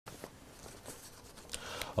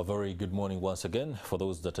A very good morning once again. For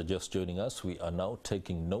those that are just joining us, we are now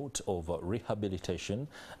taking note of rehabilitation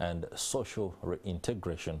and social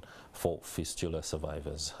reintegration for fistula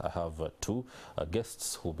survivors. I have two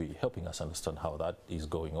guests who will be helping us understand how that is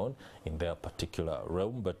going on in their particular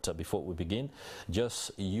realm. But before we begin, just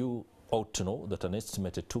you ought to know that an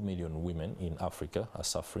estimated 2 million women in Africa are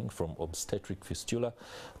suffering from obstetric fistula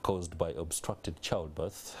caused by obstructed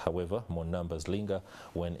childbirth. However, more numbers linger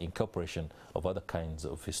when incorporation of other kinds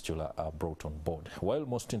of fistula are brought on board. While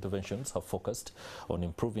most interventions have focused on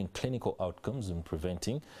improving clinical outcomes and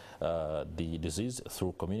preventing the disease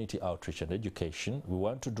through community outreach and education, we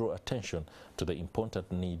want to draw attention to the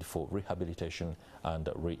important need for rehabilitation and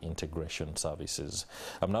reintegration services.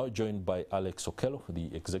 I'm now joined by Alex Okello,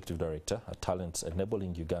 the Executive Director at Talents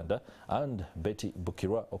Enabling Uganda, and Betty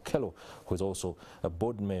Bukira Okello, who is also a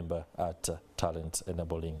board member at Talents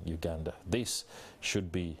Enabling Uganda. This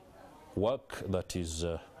should be work that is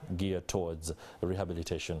geared towards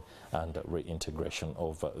rehabilitation and reintegration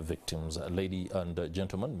of victims. Lady and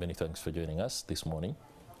gentlemen, many thanks for joining us this morning.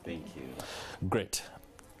 Thank you. Great.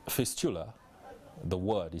 Fistula, the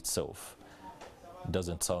word itself,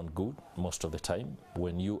 doesn't sound good most of the time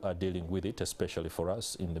when you are dealing with it, especially for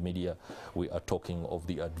us in the media. We are talking of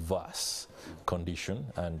the adverse condition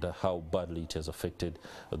and how badly it has affected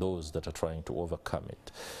those that are trying to overcome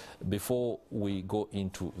it. Before we go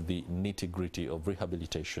into the nitty-gritty of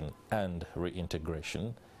rehabilitation and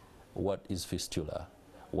reintegration, what is fistula?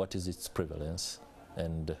 What is its prevalence?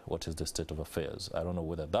 And what is the state of affairs? I don't know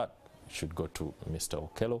whether that should go to Mr.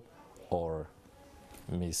 Okello or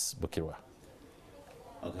Ms. Bukira.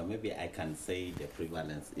 Okay, maybe I can say the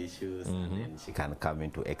prevalence issues, and then she can come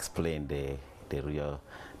in to explain the real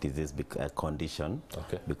disease condition,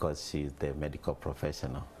 okay, because she's the medical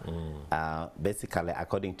professional. Basically,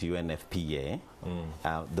 according to UNFPA,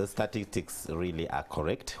 those statistics really are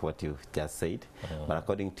correct, what you just said. But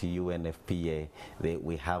according to UNFPA,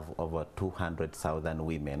 we have over 200,000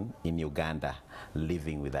 women in Uganda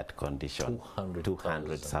living with that condition.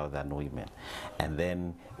 200,000 women. And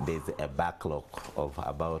then there's a backlog of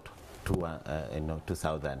about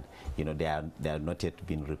 2,000, they are not yet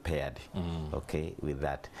been repaired, okay, with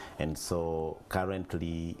that. And so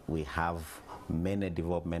currently we have many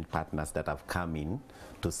development partners that have come in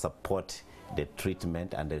to support the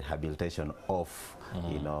treatment and the rehabilitation of,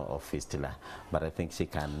 of fistula. But I think she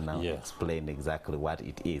can now explain exactly what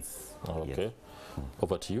it is. Okay. Yes.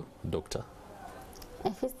 Over to you, doctor.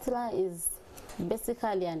 A fistula is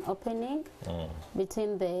basically an opening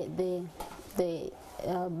between the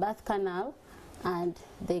birth canal and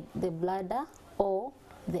the bladder or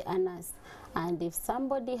the anus. And if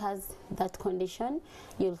somebody has that condition,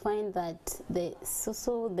 you'll find that the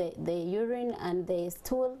susu, the urine and the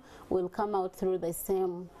stool will come out through the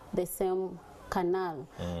same canal.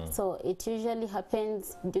 So it usually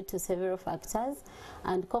happens due to several factors,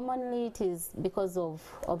 and commonly it is because of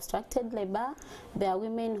obstructed labor. There are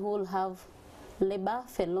women who will have labor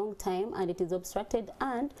for a long time and it is obstructed,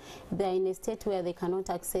 and they are in a state where they cannot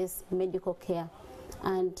access medical care.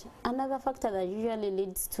 And another factor that usually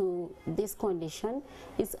leads to this condition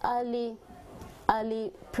is early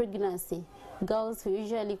pregnancy. Girls who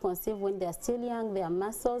usually conceive when they are still young, their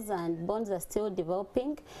muscles and bones are still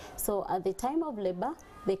developing. So at the time of labor,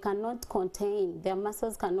 they cannot contain, their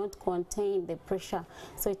muscles cannot contain the pressure.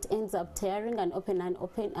 So it ends up tearing and open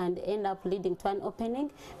and end up leading to an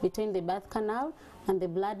opening between the birth canal and the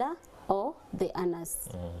bladder or the anus.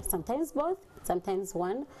 Sometimes both, sometimes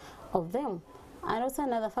one of them. And also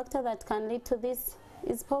another factor that can lead to this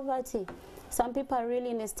is poverty. Some people are really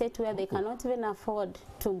in a state where they cannot even afford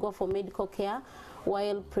to go for medical care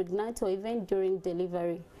while pregnant or even during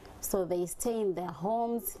delivery. So they stay in their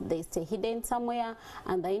homes, they stay hidden somewhere,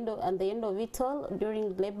 and at the end of it all,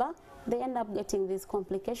 during labor, they end up getting this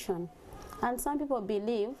complication. And some people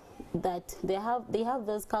believe that they have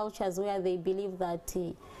those cultures where they believe that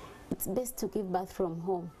it's best to give birth from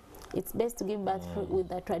home. It's best to give birth with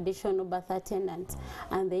the traditional birth attendant,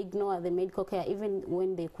 and they ignore the medical care even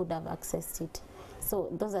when they could have accessed it. So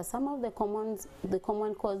those are some of the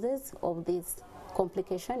common causes of this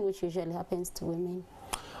complication, which usually happens to women.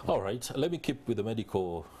 All right, let me keep with the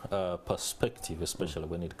medical perspective, especially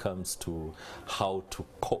when it comes to how to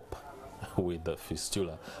cope with the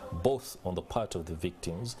fistula, both on the part of the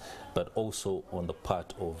victims, but also on the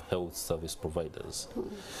part of health service providers.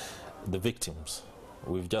 The victims,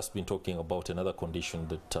 we've just been talking about another condition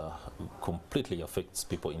that completely affects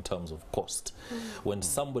people in terms of cost. When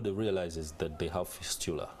somebody realizes that they have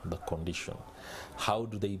fistula, the condition, how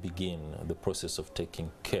do they begin the process of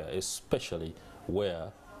taking care, especially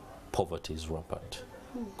where poverty is rampant?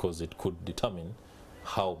 Because it could determine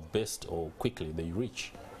how best or quickly they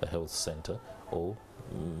reach a health center or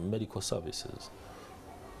medical services?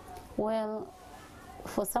 Well,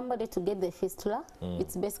 for somebody to get the fistula,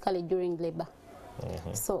 it's basically during labor.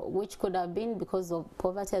 So, which could have been because of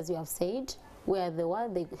poverty, as you have said, where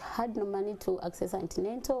they had no money to access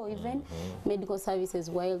antenatal or even medical services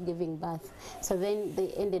while giving birth. So then they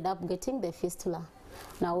ended up getting the fistula.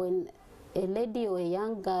 Now, when a lady or a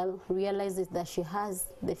young girl realizes that she has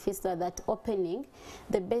the fistula, that opening,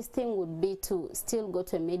 the best thing would be to still go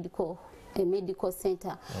to a medical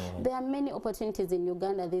center. There are many opportunities in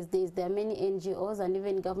Uganda these days. There are many NGOs and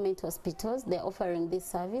even government hospitals. They're offering this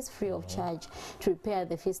service free of charge to repair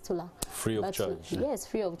the fistula. Free of charge? Yes,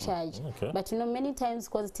 free of charge. Okay. But you know, many times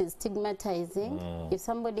because it is stigmatizing, if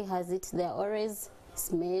somebody has it, they're always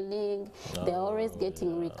smelling, they're always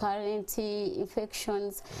getting recurrent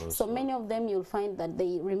infections. So many of them, you'll find that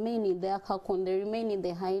they remain in their cocoon, they remain in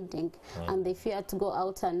the hiding, and they fear to go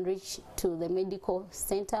out and reach to the medical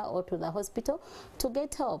center or to the hospital to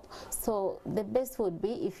get help. So the best would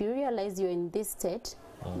be, if you realize you're in this state,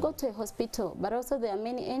 go to a hospital. But also there are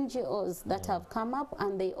many NGOs that have come up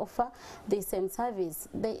and they offer the same service.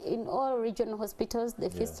 In all regional hospitals, the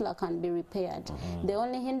fistula can be repaired. The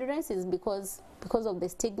only hindrance is because of the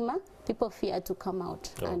stigma, people fear to come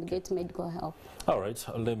out and get medical help. All right,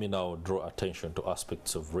 let me now draw attention to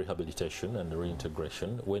aspects of rehabilitation and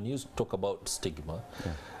reintegration. When you talk about stigma,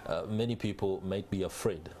 many people might be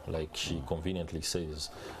afraid, like she conveniently says,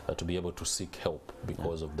 to be able to seek help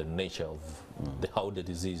because of the nature of how the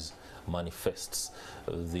disease manifests.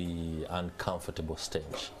 The uncomfortable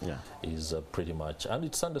stench is pretty much, and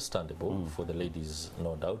it's understandable for the ladies,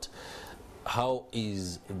 no doubt. How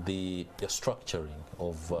is the structuring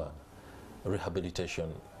of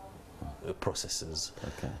rehabilitation processes,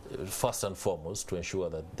 first and foremost, to ensure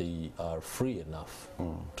that they are free enough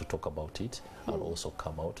to talk about it and also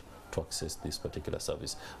come out to access this particular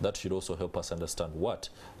service? That should also help us understand what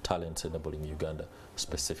Talent Enabling Uganda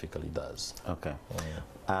specifically does. Okay.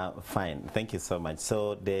 Fine. Thank you so much.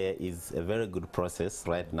 So there is a very good process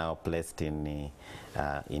right now placed in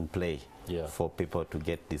play for people to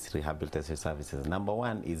get these rehabilitation services. Number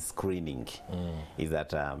one is screening. Is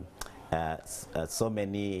that so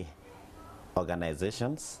many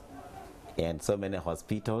organizations and so many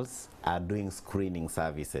hospitals are doing screening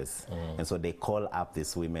services, and so they call up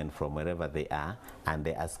these women from wherever they are and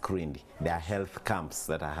they are screened. There are health camps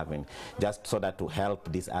that are happening just so that to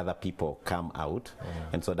help these other people come out,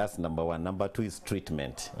 and so that's number one. Number two is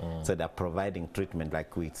treatment. So they're providing treatment,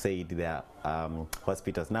 like we said. There are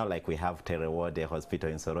hospitals now, like we have Terewode Hospital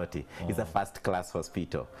in Soroti. It's a first-class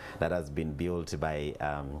hospital that has been built by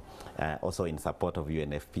also in support of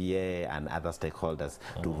UNFPA and other stakeholders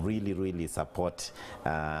to really support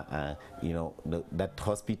you know, that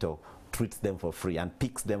hospital treats them for free and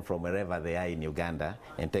picks them from wherever they are in Uganda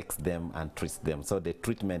and takes them and treats them. So the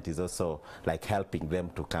treatment is also like helping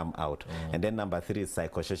them to come out. And then number three is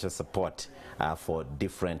psychosocial support for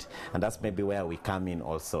different, and that's maybe where we come in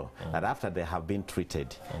also. That after they have been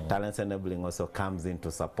treated, Talent Enabling also comes in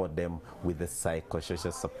to support them with the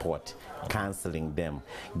psychosocial support, counseling them,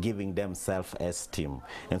 giving them self-esteem.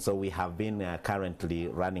 And so we have been currently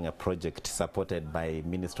running a project supported by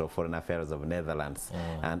Ministry of Foreign Affairs of Netherlands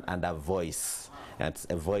and a voice. And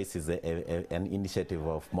a voice is an initiative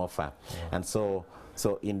of MOFA. And so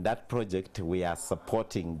in that project, we are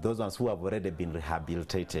supporting those ones who have already been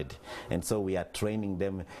rehabilitated. And so we are training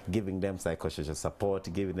them, giving them psychosocial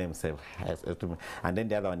support, giving them self-esteem. And then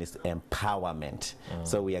the other one is empowerment.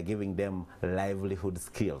 So we are giving them livelihood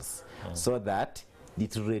skills so that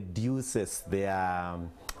it reduces their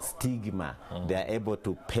stigma. They are able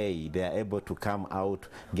to pay, they are able to come out,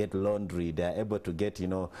 get laundry, they are able to get, you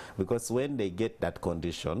know, because when they get that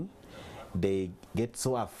condition, they get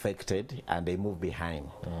so affected and they move behind.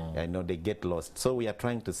 You know, they get lost. So we are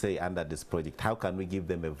trying to say under this project, how can we give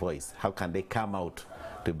them a voice? How can they come out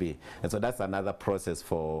to be? And so that's another process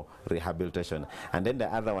for rehabilitation. And then the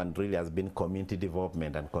other one really has been community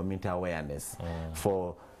development and community awareness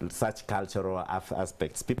for such cultural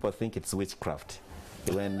aspects. People think it's witchcraft.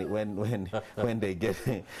 When they get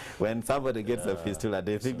when somebody gets a fistula,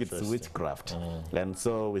 they think it's witchcraft, and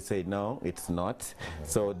so we say no, it's not.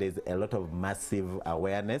 So there's a lot of massive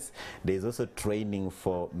awareness. There's also training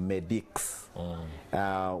for medics.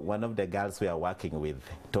 One of the girls we are working with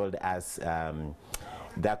told us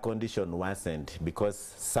their condition worsened because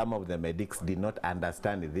some of the medics did not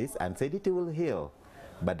understand this and said it will heal.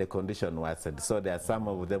 but the condition worsened. So there are some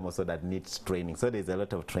of them also that needs training. So there's a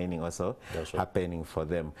lot of training also happening for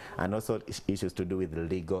them. And also issues to do with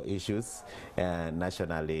legal issues.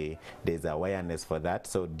 Nationally, there's awareness for that.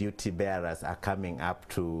 So duty bearers are coming up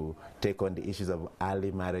to take on the issues of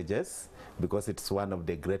early marriages, because it's one of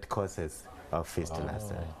the great causes of fistula.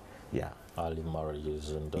 Yeah. Early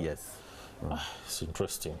marriages and yes. It's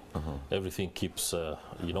interesting. Everything keeps,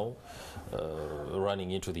 you know, running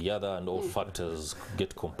into the other, and all factors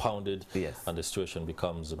get compounded, and the situation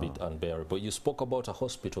becomes a bit unbearable. You spoke about a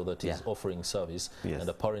hospital that is offering service and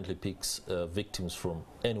apparently picks victims from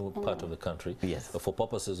any part of the country. For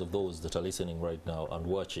purposes of those that are listening right now and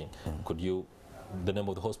watching, could you, the name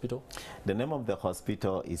of the hospital? The name of the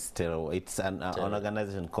hospital is it's an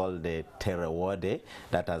organization called the Terewode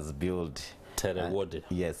that has built Terewode.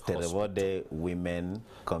 Yes, Terewode Women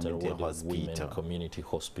Community Hospital. Women Community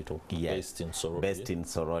Hospital, based in Soroti. Based in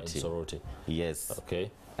Soroti. Yes.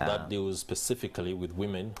 Okay. That deals specifically with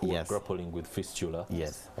women who are grappling with fistula.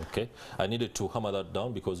 Okay. I needed to hammer that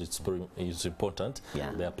down because it's important.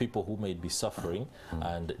 There are people who may be suffering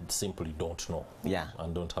and simply don't know.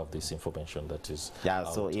 And don't have this information that is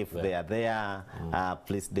so if they are there,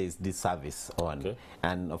 please, there's this service on.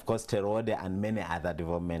 And of course, Terode and many other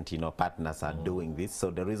development, partners are doing this. So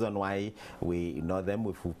the reason why we know them,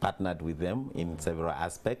 we've partnered with them in several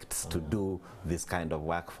aspects to do this kind of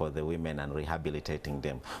work for the women and rehabilitating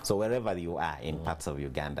them. So wherever you are in parts of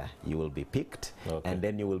Uganda, you will be picked, and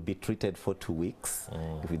then you will be treated for 2 weeks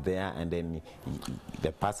there, and then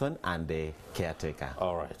the person and the caretaker.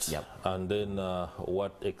 All right. And then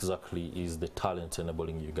what exactly is the talent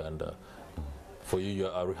enabling Uganda? For you,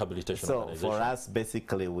 you're a rehabilitation organization. So for us,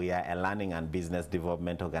 basically, we are a learning and business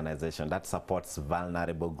development organization that supports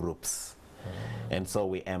vulnerable groups. And so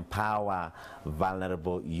we empower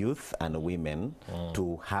vulnerable youth and women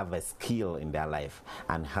to have a skill in their life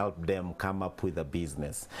and help them come up with a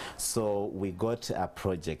business. So we got a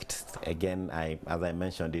project, again, as I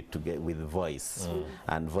mentioned it, to get with Voice.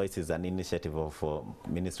 And Voice is an initiative of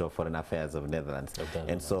Ministry of Foreign Affairs of Netherlands.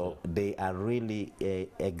 And so they are really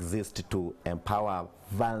exist to empower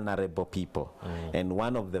vulnerable people. And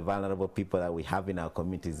one of the vulnerable people that we have in our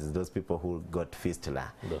communities is those people who got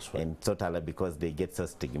fistula. And totally because they get so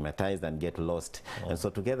stigmatized and get lost. And so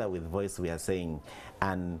together with Voice, we are saying,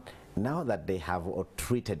 and now that they have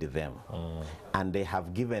treated them and they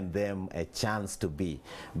have given them a chance to be,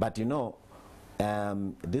 but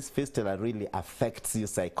this fistula really affects you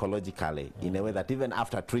psychologically in a way that even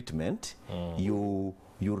after treatment, you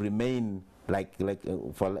remain like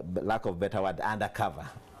for lack of better word, undercover.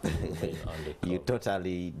 You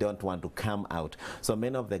totally don't want to come out. So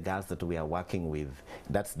many of the girls that we are working with,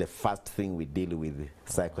 that's the first thing we deal with,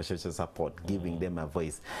 psychosocial support, giving them a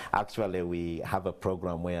voice. Actually, we have a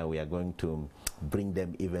program where we are going to bring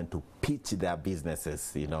them even to pitch their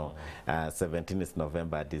businesses. 17th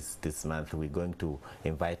November this month, we're going to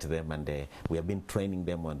invite them, and we have been training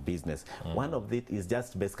them on business. One of it is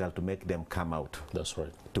just basically to make them come out. That's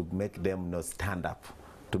right. To make them stand up,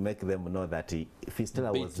 to make them know that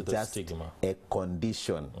fistula was just a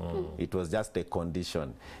condition. It was just a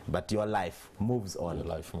condition, but your life moves on.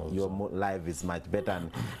 Your life is much better.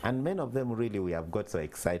 And many of them really, we have got so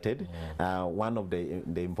excited. One of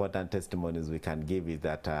the important testimonies we can give is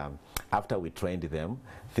that after we trained them,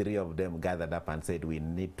 3 of them gathered up and said, we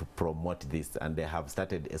need to promote this, and they have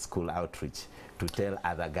started a school outreach to tell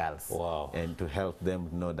other girls and to help them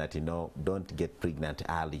know that don't get pregnant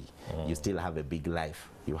early. You still have a big life.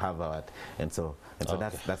 You have and so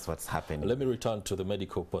that's what's happening. Let me return to the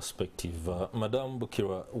medical perspective. Madam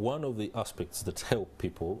Bukira, one of the aspects that help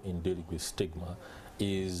people in dealing with stigma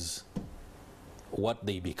is what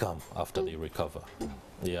they become after they recover.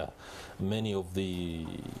 Many of the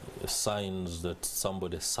signs that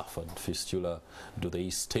somebody suffered fistula, do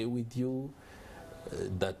they stay with you?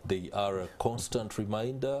 That they are a constant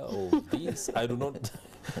reminder of this? I do not,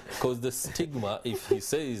 because the stigma, if he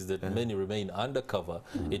says that many remain undercover,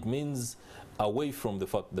 it means away from the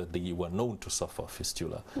fact that they were known to suffer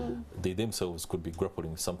fistula, they themselves could be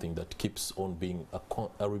grappling with something that keeps on being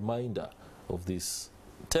a reminder of this.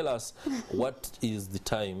 Tell us, what is the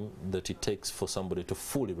time that it takes for somebody to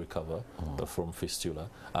fully recover from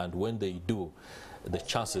fistula, and when they do, the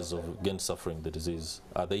chances of again suffering the disease,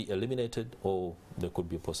 are they eliminated, or there could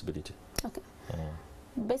be a possibility?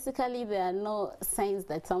 Basically, there are no signs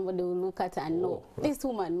that somebody will look at and know this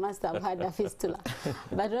woman must have had a fistula,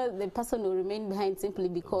 but the person will remain behind simply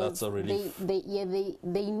because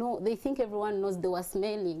they know, they think everyone knows they were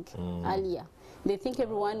smelling earlier. They think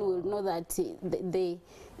everyone will know that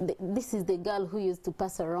this is the girl who used to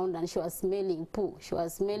pass around and she was smelling poo, she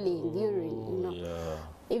was smelling urine, you know. Yeah.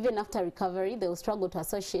 Even after recovery, they will struggle to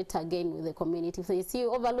associate again with the community. If they see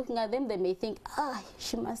you overlooking at them, they may think,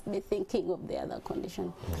 she must be thinking of the other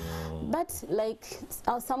condition. But like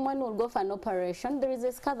someone will go for an operation, there is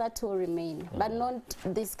a scar that will remain, but not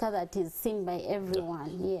the scar that is seen by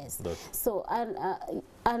everyone. Yes. So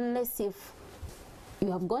unless if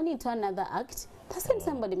you have gone into another act, that's when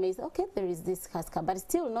somebody may say, okay, there is this scar, but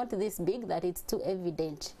still not this big that it's too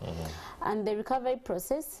evident. And the recovery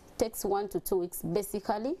process takes 1 to 2 weeks,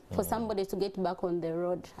 basically, for somebody to get back on the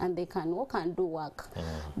road and they can walk and do work.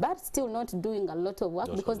 But still not doing a lot of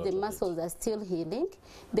work because the muscles are still healing.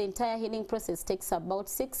 The entire healing process takes about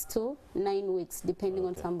 6 to 9 weeks, depending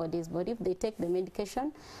on somebody's body. If they take the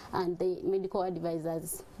medication and the medical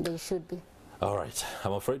advisors, they should be. All right,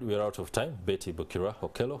 I'm afraid we're out of time. Betty Bukira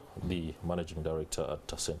Okello, the Managing Director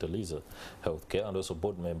at St. Eliza Healthcare and also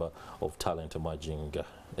board member of Talent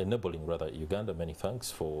Enabling Uganda. Many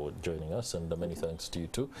thanks for joining us, and many thanks to you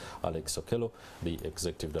too, Alex Okello, the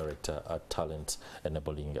Executive Director at Talent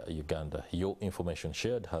Enabling Uganda. Your information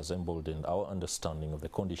shared has emboldened our understanding of the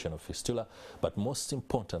condition of fistula, but most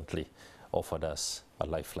importantly, offered us a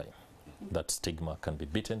lifeline. That stigma can be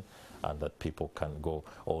beaten and that people can go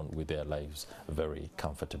on with their lives very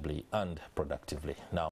comfortably and productively. Now,